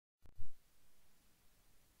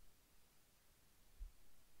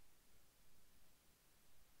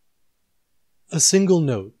A single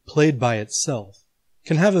note, played by itself,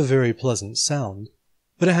 can have a very pleasant sound,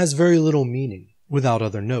 but it has very little meaning without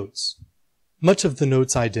other notes. Much of the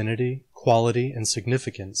note's identity, quality, and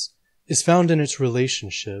significance is found in its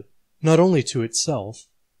relationship not only to itself,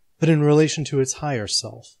 but in relation to its higher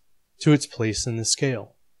self, to its place in the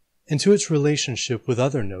scale, and to its relationship with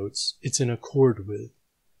other notes it's in accord with.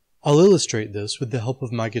 I'll illustrate this with the help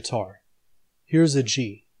of my guitar. Here's a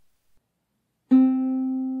G.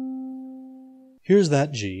 Here's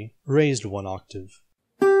that G, raised one octave.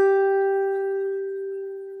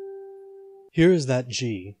 Here is that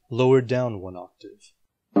G, lowered down one octave.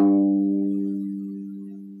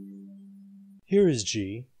 Here is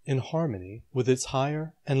G, in harmony with its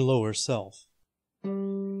higher and lower self.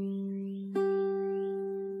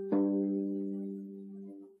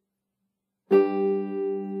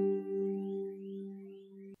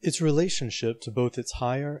 Its relationship to both its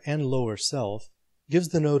higher and lower self gives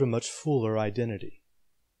the note a much fuller identity.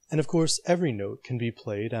 And of course, every note can be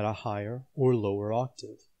played at a higher or lower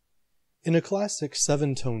octave. In a classic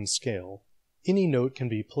 7-tone scale, any note can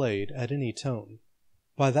be played at any tone.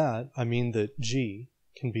 By that, I mean that G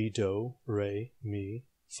can be Do, Re, Mi,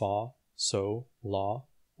 Fa, So, La,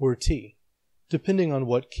 or Ti, depending on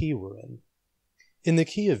what key we're in. In the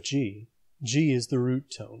key of G, G is the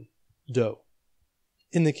root tone, Do.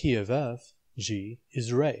 In the key of F, G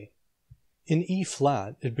is Re. In E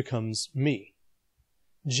flat, it becomes Mi.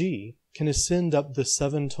 G can ascend up the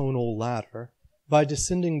 7-tonal ladder by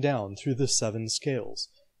descending down through the 7 scales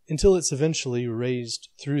until it's eventually raised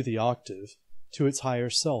through the octave to its higher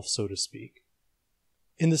self, so to speak.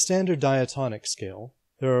 In the standard diatonic scale,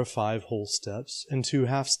 there are 5 whole steps and 2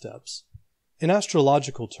 half steps. In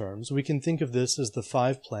astrological terms, we can think of this as the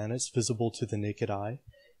 5 planets visible to the naked eye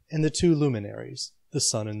and the 2 luminaries, the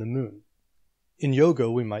sun and the moon. In yoga,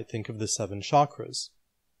 we might think of the 7 chakras.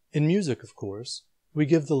 In music, of course, we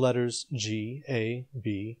give the letters G, A,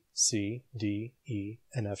 B, C, D, E,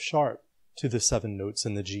 and F sharp to the 7 notes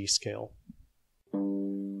in the G scale.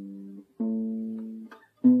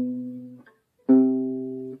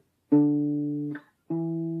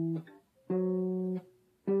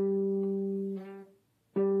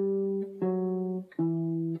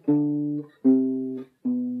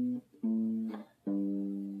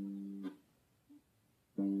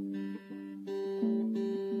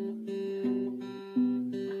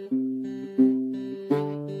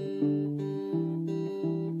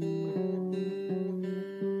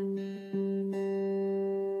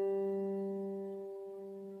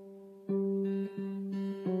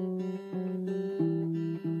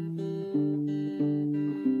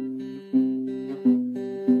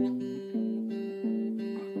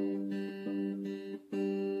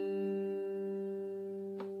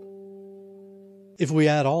 If we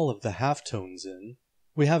add all of the half tones in,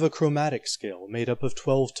 we have a chromatic scale made up of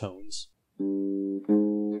 12 tones.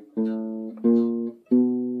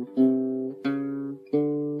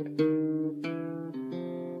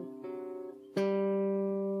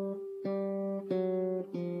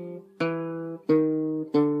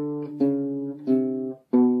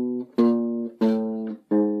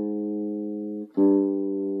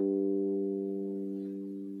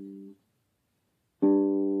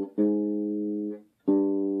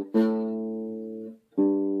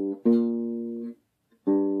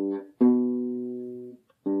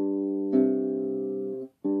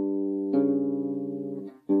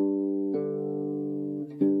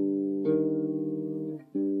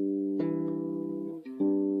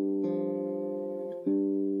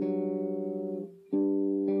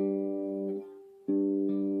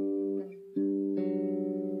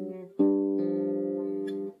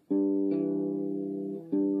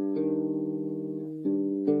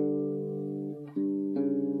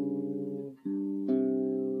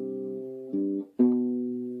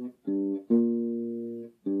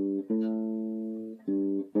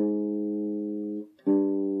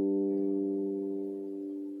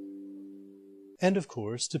 And of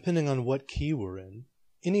course, depending on what key we're in,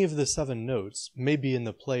 any of the 7 notes may be in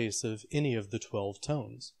the place of any of the 12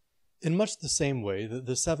 tones, in much the same way that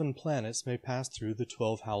the 7 planets may pass through the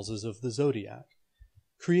 12 houses of the zodiac,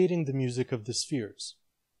 creating the music of the spheres.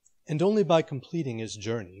 And only by completing its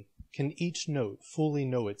journey can each note fully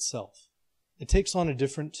know itself. It takes on a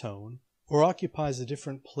different tone or occupies a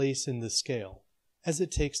different place in the scale, as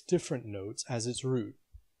it takes different notes as its root.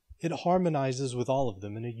 It harmonizes with all of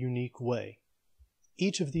them in a unique way.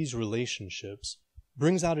 Each of these relationships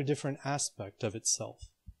brings out a different aspect of itself.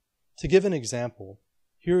 To give an example,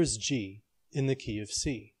 here is G in the key of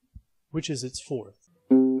C, which is its 4th.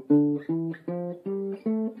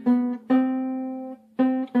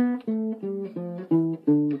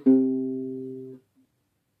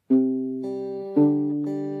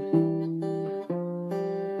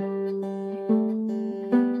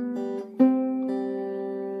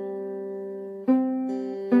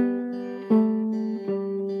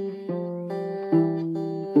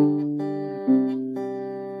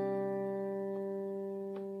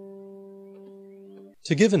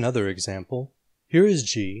 To give another example, here is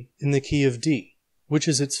G in the key of D, which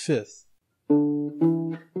is its fifth.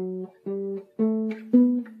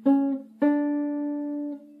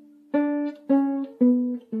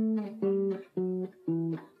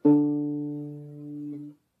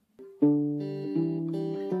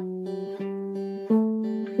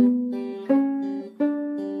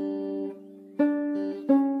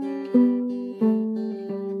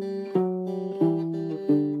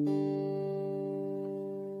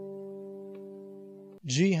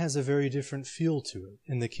 G has a very different feel to it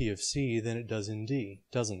in the key of C than it does in D,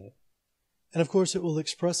 doesn't it? And of course it will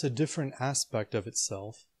express a different aspect of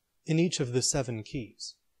itself in each of the 7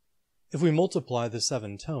 keys. If we multiply the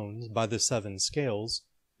 7 tones by the 7 scales,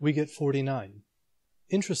 we get 49.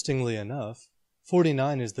 Interestingly enough,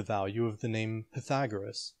 49 is the value of the name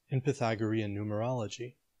Pythagoras in Pythagorean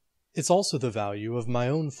numerology. It's also the value of my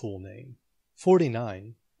own full name.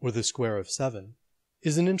 49, or the square of 7,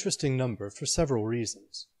 is an interesting number for several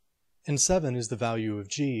reasons. And 7 is the value of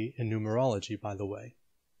G in numerology, by the way.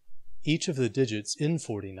 Each of the digits in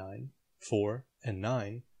 49, 4 and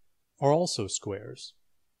 9, are also squares,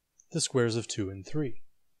 the squares of 2 and 3.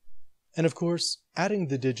 And of course, adding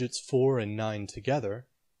the digits 4 and 9 together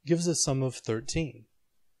gives a sum of 13,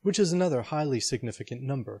 which is another highly significant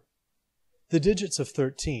number. The digits of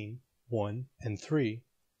 13, 1 and 3,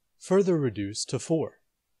 further reduce to 4,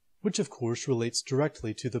 which of course relates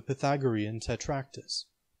directly to the Pythagorean tetractys.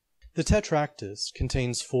 The tetractys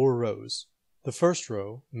contains 4 rows, the first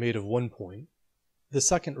row made of 1 point, the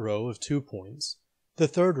second row of 2 points, the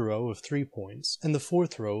third row of 3 points, and the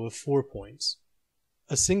fourth row of 4 points.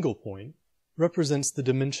 A single point represents the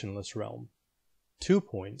dimensionless realm. 2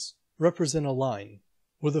 points represent a line,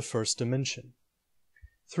 or the first dimension.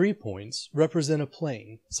 3 points represent a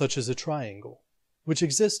plane, such as a triangle, which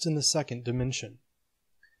exists in the second dimension.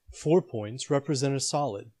 4 points represent a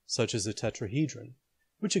solid, such as a tetrahedron,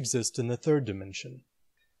 which exists in the third dimension.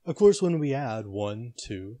 Of course, when we add 1,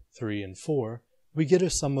 2, 3, and 4, we get a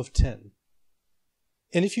sum of 10.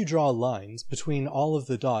 And if you draw lines between all of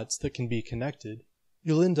the dots that can be connected,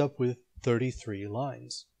 you'll end up with 33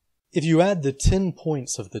 lines. If you add the 10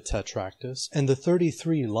 points of the tetractys and the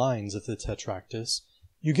 33 lines of the tetractys,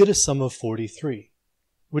 you get a sum of 43,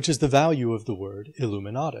 which is the value of the word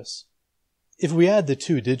Illuminatus. If we add the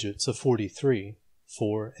 2 digits of 43,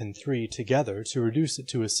 4 and 3 together to reduce it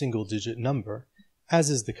to a single-digit number,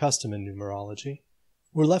 as is the custom in numerology,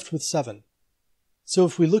 we're left with 7. So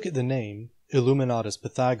if we look at the name Illuminatus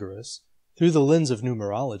Pythagoras through the lens of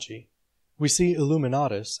numerology, we see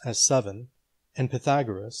Illuminatus as 7 and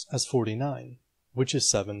Pythagoras as 49, which is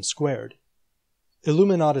 7 squared.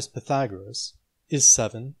 Illuminatus Pythagoras is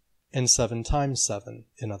 7 and 7 times 7,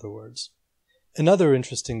 in other words. Another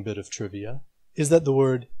interesting bit of trivia is that the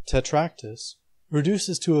word tetractys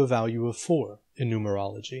reduces to a value of 4 in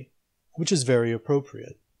numerology, which is very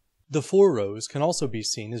appropriate. The 4 rows can also be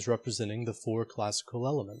seen as representing the 4 classical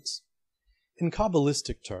elements. In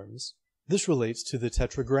Kabbalistic terms, this relates to the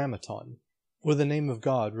tetragrammaton, or the name of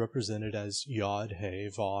God represented as Yod, He,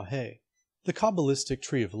 Vav, He. The Kabbalistic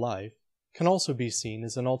tree of life can also be seen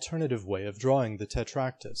as an alternative way of drawing the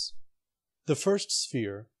tetractys. The first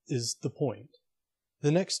sphere is the point.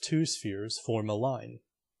 The next 2 spheres form a line.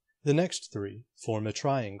 The next 3 form a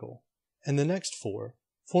triangle. And the next 4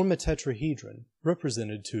 form a tetrahedron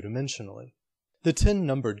represented 2-dimensionally. The 10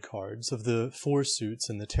 numbered cards of the 4 suits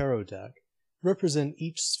in the tarot deck represent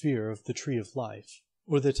each sphere of the tree of life,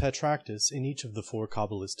 or the tetractys in each of the 4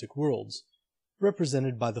 Kabbalistic worlds,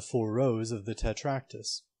 represented by the 4 rows of the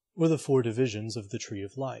tetractys, or the 4 divisions of the tree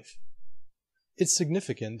of life. It's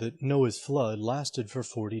significant that Noah's flood lasted for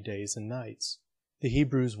 40 days and nights. The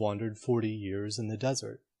Hebrews wandered 40 years in the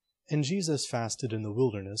desert, and Jesus fasted in the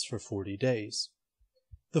wilderness for 40 days.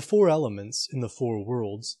 The 4 elements in the 4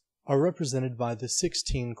 worlds are represented by the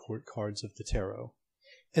 16 court cards of the tarot,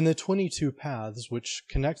 and the 22 paths which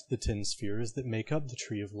connect the 10 spheres that make up the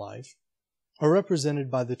tree of life are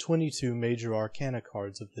represented by the 22 major arcana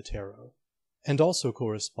cards of the tarot, and also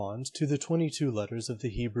correspond to the 22 letters of the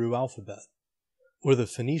Hebrew alphabet, or the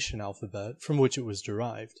Phoenician alphabet from which it was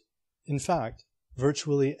derived. In fact,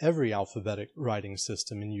 virtually every alphabetic writing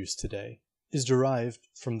system in use today is derived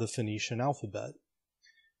from the Phoenician alphabet.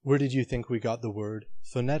 Where did you think we got the word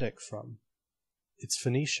phonetic from? It's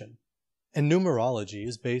Phoenician. And numerology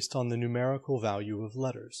is based on the numerical value of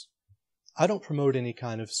letters. I don't promote any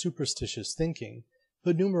kind of superstitious thinking,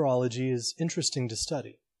 but numerology is interesting to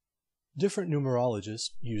study. Different numerologists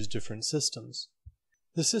use different systems.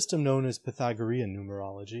 The system known as Pythagorean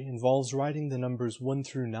numerology involves writing the numbers 1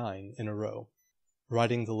 through 9 in a row,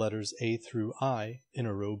 writing the letters A through I in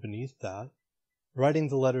a row beneath that, writing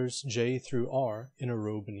the letters J through R in a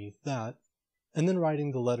row beneath that, and then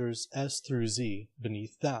writing the letters S through Z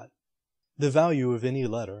beneath that. The value of any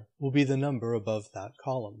letter will be the number above that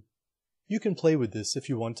column. You can play with this if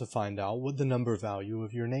you want to find out what the number value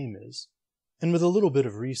of your name is. And with a little bit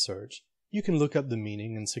of research, you can look up the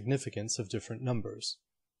meaning and significance of different numbers.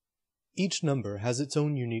 Each number has its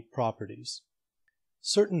own unique properties.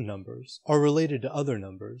 Certain numbers are related to other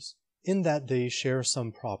numbers in that they share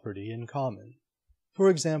some property in common. For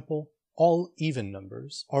example, all even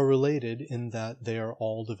numbers are related in that they are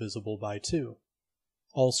all divisible by 2.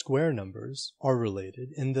 All square numbers are related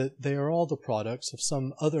in that they are all the products of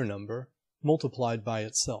some other number multiplied by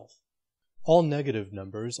itself. All negative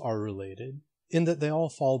numbers are related in that they all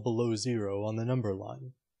fall below 0 on the number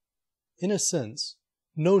line. In a sense,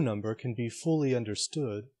 no number can be fully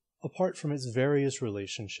understood apart from its various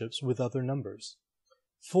relationships with other numbers.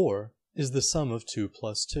 4 is the sum of 2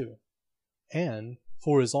 plus 2, and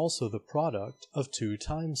 4 is also the product of 2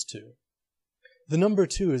 times 2. The number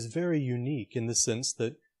 2 is very unique in the sense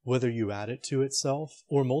that whether you add it to itself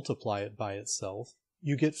or multiply it by itself,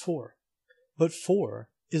 you get 4. But 4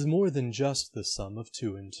 is more than just the sum of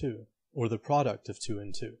 2 and 2, or the product of 2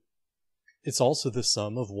 and 2. It's also the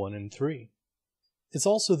sum of 1 and 3. It's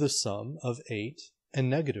also the sum of 8 and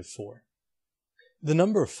negative 4. The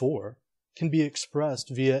number 4 can be expressed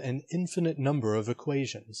via an infinite number of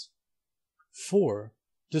equations. 4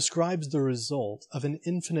 describes the result of an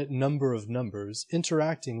infinite number of numbers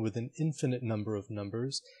interacting with an infinite number of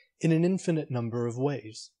numbers in an infinite number of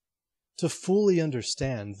ways. To fully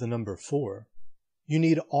understand the number 4, you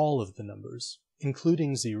need all of the numbers,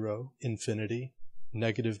 including 0, infinity,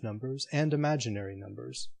 negative numbers, and imaginary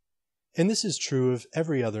numbers. And this is true of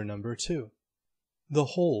every other number too. The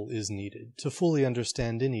whole is needed to fully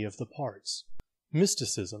understand any of the parts.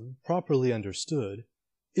 Mysticism, properly understood,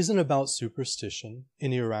 isn't about superstition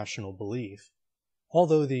and irrational belief,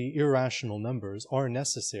 although the irrational numbers are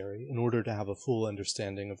necessary in order to have a full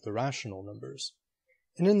understanding of the rational numbers.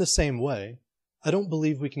 And in the same way, I don't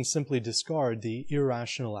believe we can simply discard the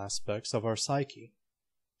irrational aspects of our psyche.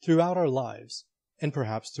 Throughout our lives, and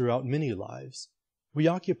perhaps throughout many lives, we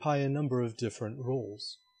occupy a number of different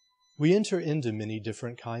roles. We enter into many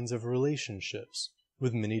different kinds of relationships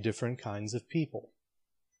with many different kinds of people.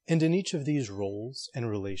 And in each of these roles and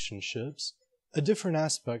relationships, a different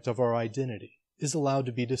aspect of our identity is allowed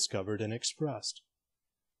to be discovered and expressed.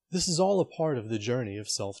 This is all a part of the journey of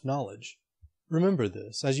self-knowledge. Remember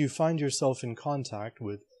this as you find yourself in contact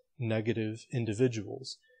with negative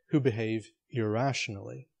individuals who behave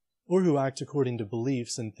irrationally, or who act according to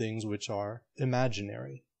beliefs and things which are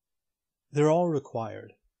imaginary. They're all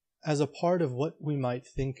required as a part of what we might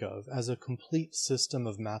think of as a complete system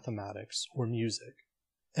of mathematics or music.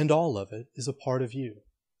 And all of it is a part of you,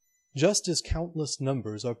 just as countless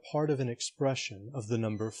numbers are part of an expression of the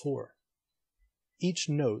number 4. Each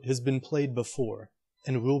note has been played before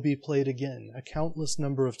and will be played again a countless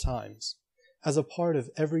number of times as a part of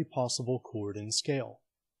every possible chord and scale.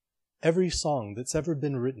 Every song that's ever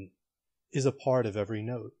been written is a part of every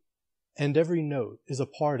note, and every note is a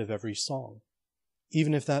part of every song,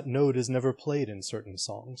 even if that note is never played in certain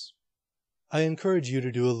songs. I encourage you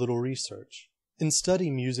to do a little research and study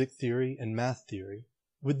music theory and math theory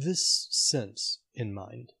with this sense in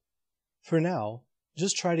mind. For now,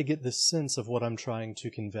 just try to get the sense of what I'm trying to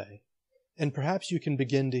convey, and perhaps you can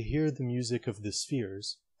begin to hear the music of the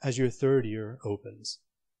spheres as your third ear opens.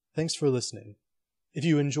 Thanks for listening. If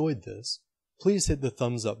you enjoyed this, please hit the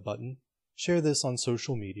thumbs up button, share this on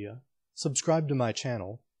social media, subscribe to my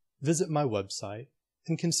channel, visit my website,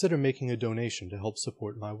 and consider making a donation to help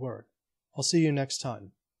support my work. I'll see you next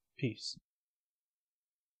time. Peace.